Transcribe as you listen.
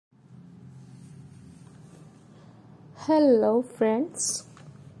Hello, friends.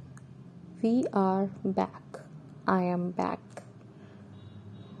 We are back. I am back.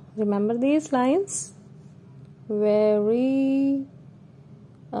 Remember these lines? Very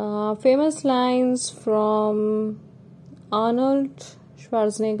famous lines from Arnold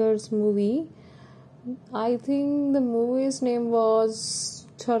Schwarzenegger's movie. I think the movie's name was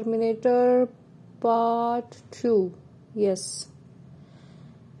Terminator Part 2. Yes.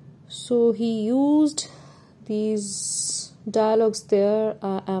 So he used these dialogues there.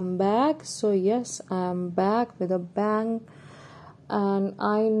 I am back. So yes, I am back with a bang. And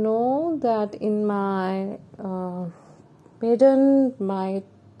I know that in my my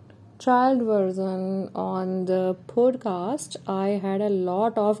child version on the podcast, I had a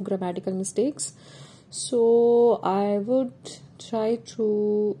lot of grammatical mistakes. So I would try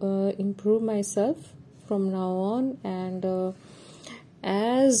to improve myself from now on, and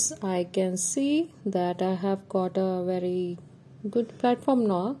as I can see that I have got a very good platform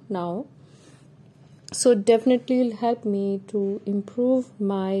now. So definitely will help me to improve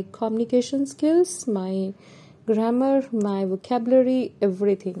my communication skills, my grammar, my vocabulary,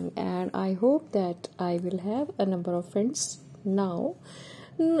 everything. And I hope that I will have a number of friends now.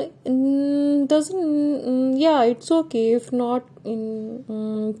 It's okay if not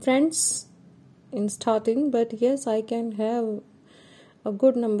in friends in starting, but yes, I can have a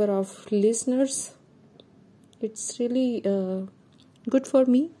good number of listeners. It's really good for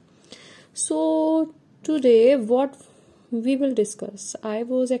me. So today what we will discuss, I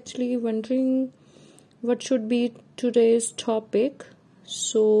was actually wondering what should be today's topic.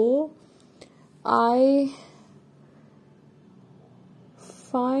 So I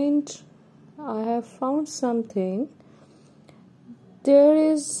have found something. There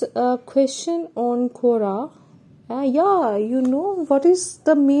is a question on Quora. You know what is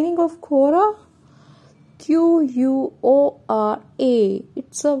the meaning of Quora? Quora.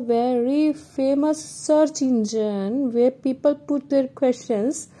 It's a very famous search engine where people put their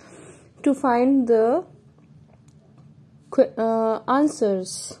questions to find the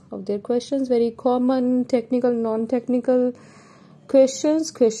answers of their questions. Very common technical, non-technical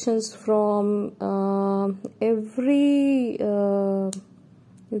questions from every you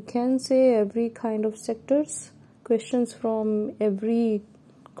can say every kind of sectors, questions from every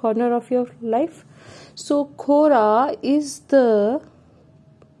corner of your life. So Quora is the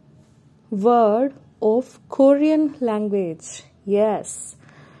word of Korean language. Yes,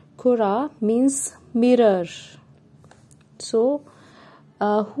 Quora means mirror. So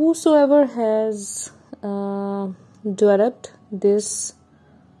whosoever has developed this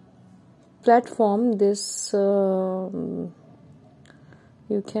platform, this you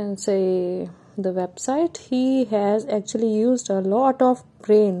can say the website, he has actually used a lot of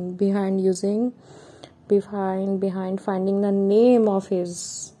brain behind finding the name of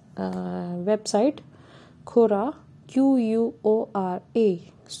his website, Quora,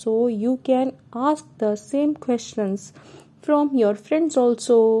 Quora. So you can ask the same questions from your friends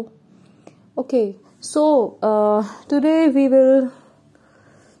also. Okay, so today we will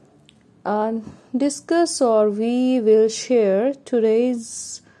discuss, or we will share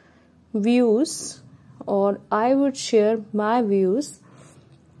today's views, or I would share my views.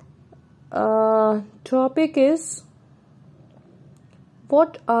 Topic is,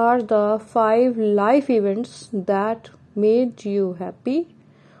 what are the 5 life events that made you happy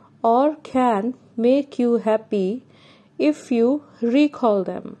or can make you happy if you recall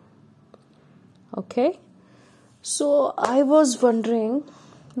them? Okay, so I was wondering,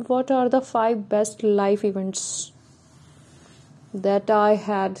 what are the 5 best life events that I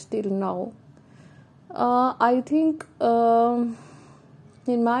had till now? I think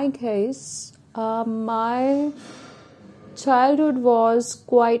in my case, my childhood was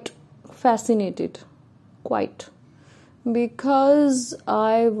quite fascinated, because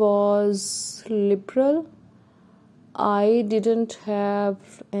I was liberal. I didn't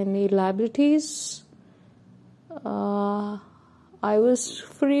have any liabilities. I was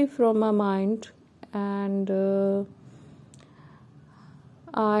free from my mind, and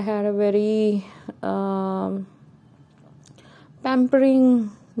I had a very pampering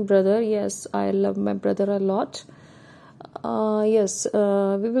brother. Yes, I love my brother a lot.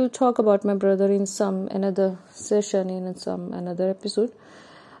 We will talk about my brother in some another session, in some another episode.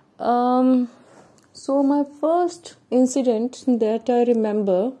 So my first incident that I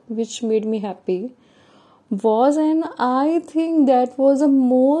remember which made me happy was, and I think that was a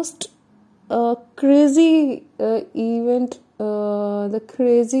most crazy event, the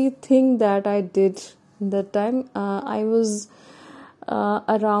crazy thing that I did that time. I was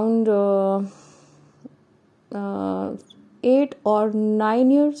around uh, 8 or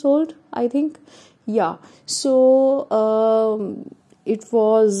 9 years old, I think. Yeah. So it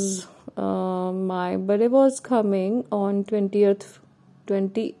was my birthday was coming on 28th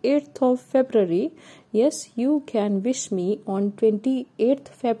of February. Yes, you can wish me on 28th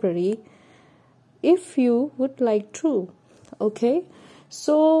February if you would like to. Okay.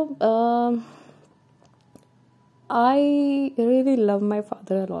 So I really love my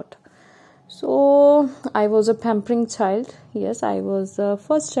father a lot. So I was a pampering child. Yes, I was the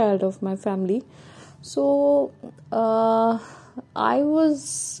first child of my family. So I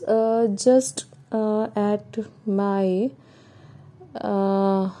was just at my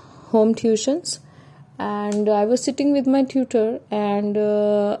home tuitions, and I was sitting with my tutor, and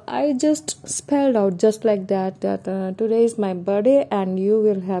I just spelled out just like that today is my birthday and you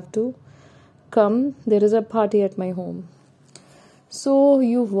will have to come. There is a party at my home. So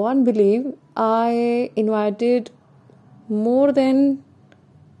you won't believe, I invited more than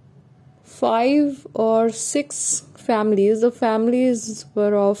 5 or 6 families. The families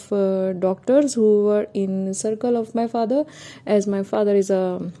were of doctors who were in circle of my father, as my father is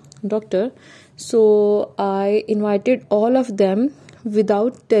a doctor. So I invited all of them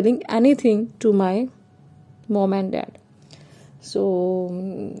without telling anything to my mom and dad. So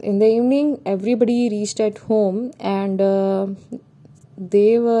in the evening, everybody reached at home, and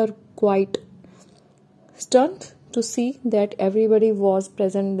they were quite stunned to see that everybody was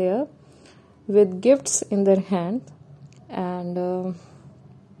present there with gifts in their hand. And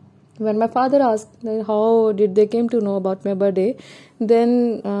when my father asked how did they came to know about my birthday,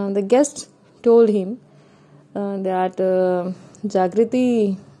 then the guest told him that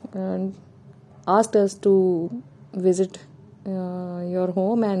Jagriti asked us to visit your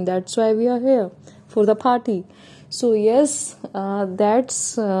home, and that's why we are here for the party. So yes,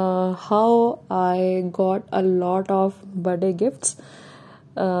 that's how I got a lot of birthday gifts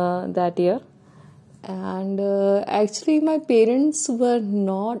that year. And actually my parents were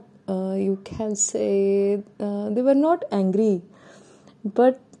not, you can say, they were not angry,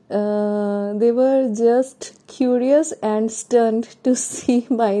 but they were just curious and stunned to see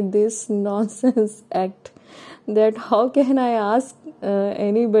by this nonsense act, that how can I ask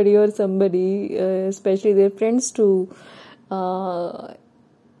anybody or somebody, especially their friends, to call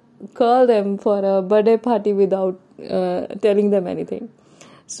them for a birthday party without telling them anything.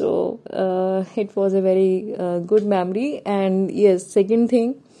 So it was a very good memory. And yes, second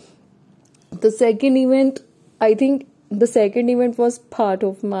thing, the second event, I think the second event was part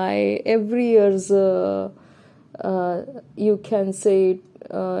of my every year's, you can say,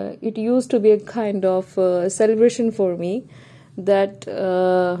 it used to be a kind of celebration for me, that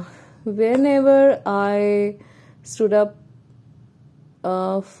whenever I stood up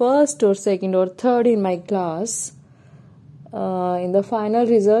first or second or third in my class, in the final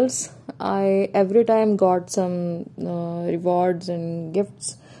results, I every time got some rewards and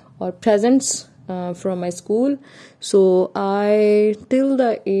gifts or presents from my school. So I, till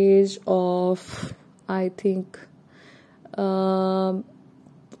the age of, I think 10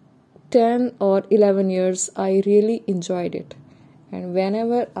 or 11 years, I really enjoyed it. And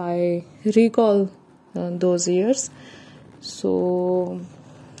whenever I recall those years, so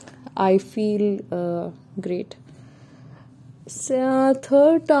I feel great. So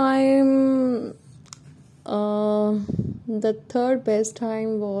third time, the third best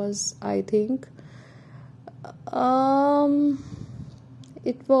time was, I think,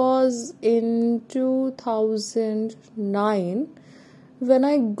 it was in 2009 when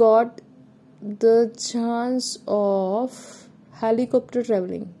I got the chance of helicopter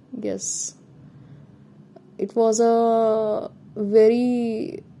traveling. Yes, it was a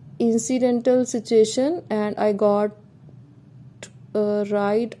very incidental situation, and I got a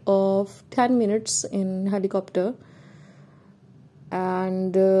ride of 10 minutes in helicopter.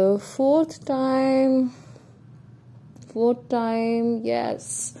 And fourth time,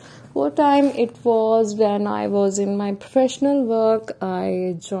 yes, fourth time, it was when I was in my professional work.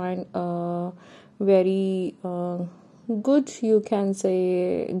 I joined a very good, you can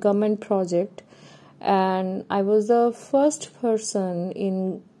say, government project, and I was the first person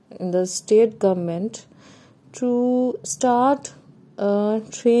in the state government to start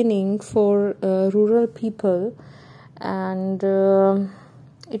training for rural people. And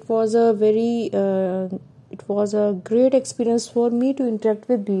it was a very it was a great experience for me to interact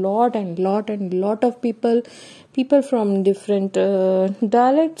with lot of people from different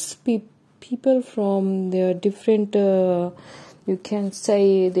dialects, people from their different, you can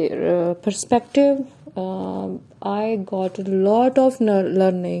say, their perspective. I got a lot of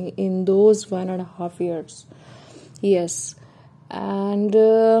learning in those 1.5 years. Yes, and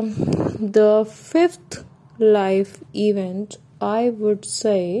the fifth life event, I would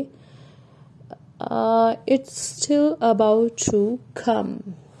say, it's still about to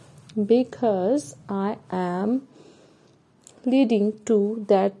come because I am leading to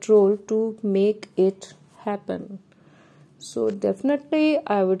that role to make it happen. So definitely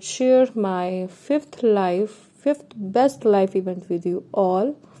I would share my fifth best life event with you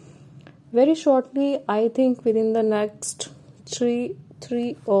all very shortly. I think within the next three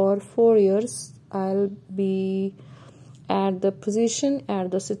or 4 years I'll be at the position,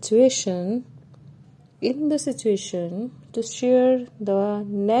 at the situation, in the situation to share the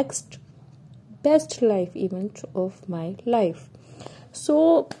next best life event of my life.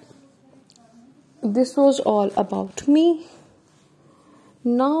 So this was all about me.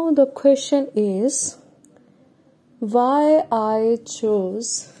 Now the question is why I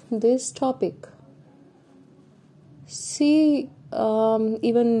chose this topic. See,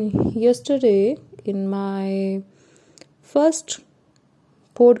 even yesterday in my first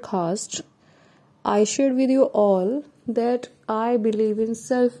podcast, I shared with you all that I believe in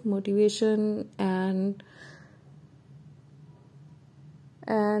self motivation and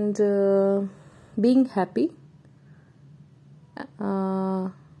being happy.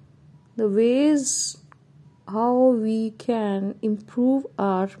 The ways how we can improve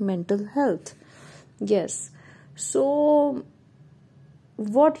our mental health. Yes. So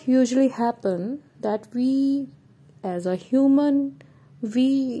what usually happen that we as a human,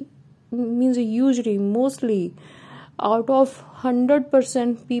 we means usually mostly out of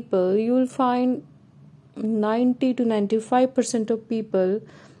 100% people, you will find 90 to 95% of people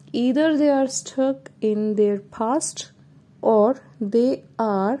either they are stuck in their past or they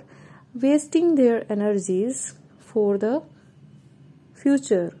are wasting their energies for the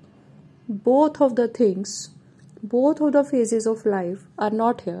future. Both of the things, both of the phases of life are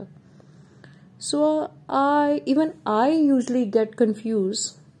not here. So I usually get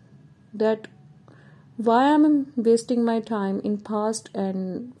confused that why am I wasting my time in past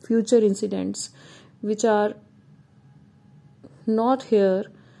and future incidents which are not here,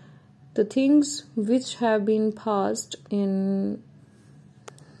 the things which have been passed in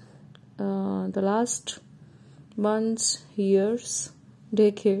the last months, years,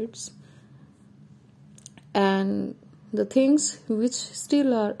 decades, and the things which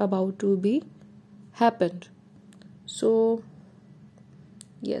still are about to be happened. So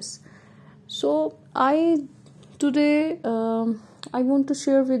yes, so I today I want to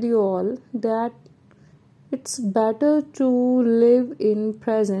share with you all that it's better to live in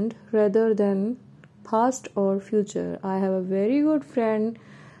present rather than past or future. I have a very good friend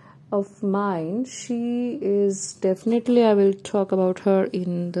of mine. She is definitely, I will talk about her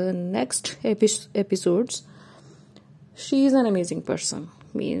in the next episodes. She is an amazing person.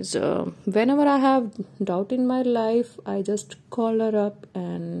 Means whenever I have doubt in my life, I just call her up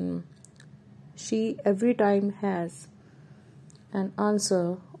and she every time has an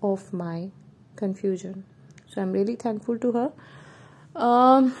answer of my confusion. So I'm really thankful to her.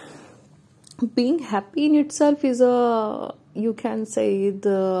 Being happy in itself is you can say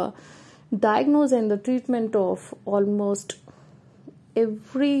the diagnosis and the treatment of almost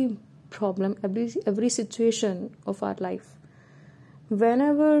every problem, every situation of our life.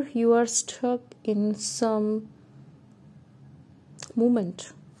 Whenever you are stuck in some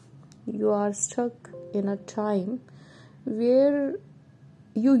moment, you are stuck in a time where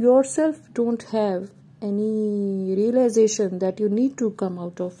you yourself don't have any realization that you need to come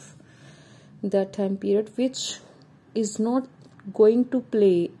out of that time period, which is not going to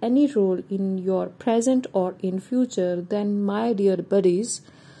play any role in your present or in future, then my dear buddies,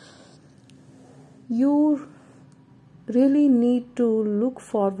 you really need to look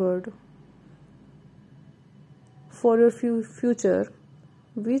forward for your future,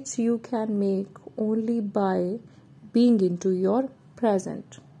 which you can make only by being into your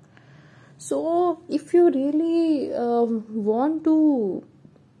present. So if you really want to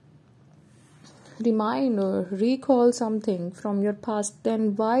remind or recall something from your past,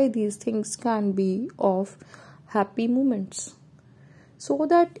 then why these things can be of happy moments, so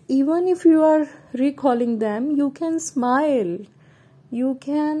that even if you are recalling them, you can smile, you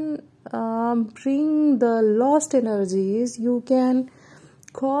can bring the lost energies, you can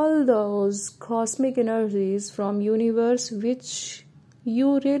call those cosmic energies from universe which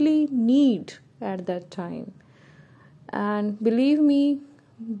you really need at that time. And believe me,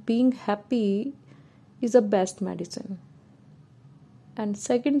 being happy is the best medicine. And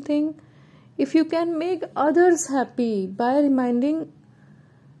second thing, if you can make others happy by reminding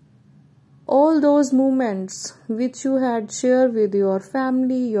all those moments which you had shared with your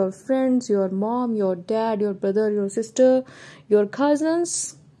family, your friends, your mom, your dad, your brother, your sister, your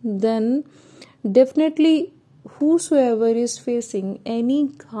cousins, then definitely whosoever is facing any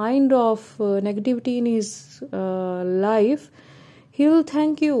kind of negativity in his life, he will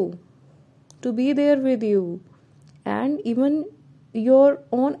thank you to be there with you, and even your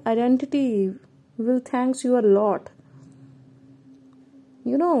own identity will thanks you a lot.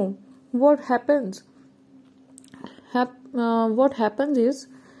 You know what happens? What happens is,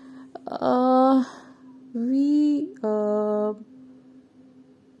 uh, we uh,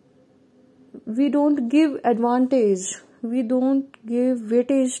 we don't give advantage, we don't give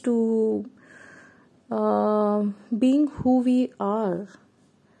weightage to being who we are.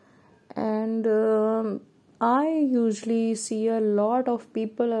 And I usually see a lot of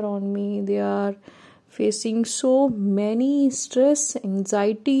people around me, they are facing so many stress,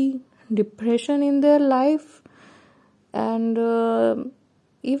 anxiety, depression in their life. And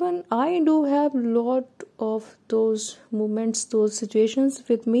even I do have lot of those moments, those situations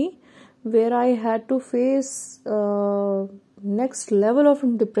with me, where I had to face next level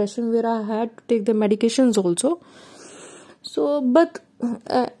of depression, where I had to take the medications also. So but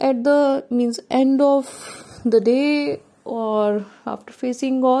at the end of the day, or after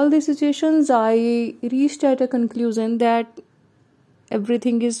facing all the situations, I reached at a conclusion that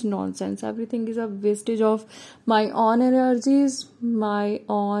everything is nonsense, everything is a wastage of my own energies, my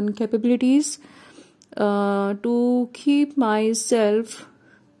own capabilities, to keep myself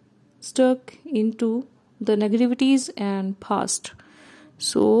stuck into the negativities and past.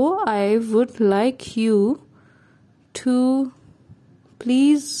 So I would like you to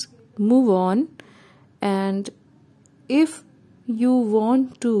please move on, and if you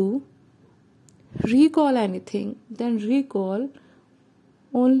want to recall anything, then recall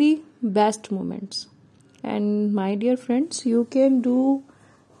only best moments. And my dear friends, you can do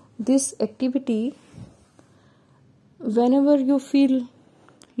this activity whenever you feel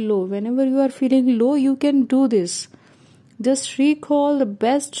low. Whenever you are feeling low, you can do this. Just recall the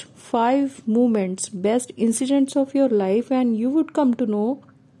best 5 moments, best incidents of your life, and you would come to know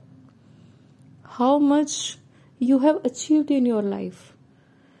how much you have achieved in your life.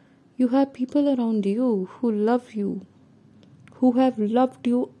 You have people around you who love you, who have loved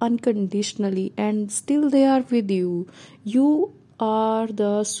you unconditionally, and still they are with you. You are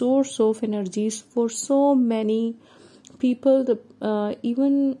the source of energies for so many people.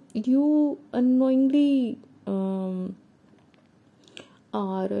 Even you unknowingly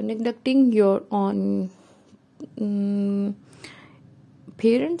are neglecting your own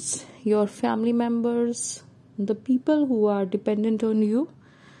parents, your family members, the people who are dependent on you.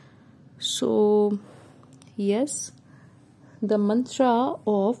 So yes, the mantra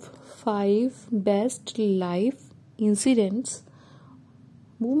of 5 best life incidents,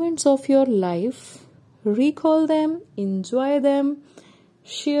 moments of your life, recall them, enjoy them,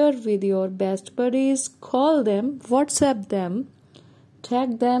 share with your best buddies, call them, WhatsApp them,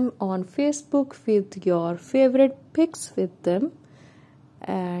 tag them on Facebook with your favorite pics with them,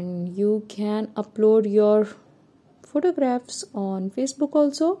 and you can upload your photographs on Facebook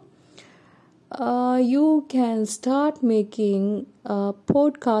also. You can start making a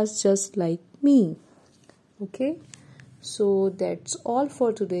podcast just like me. Okay, so that's all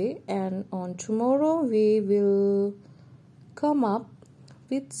for today, and on tomorrow we will come up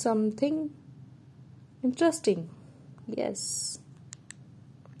with something interesting. Yes,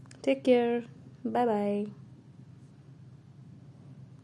 take care. Bye bye.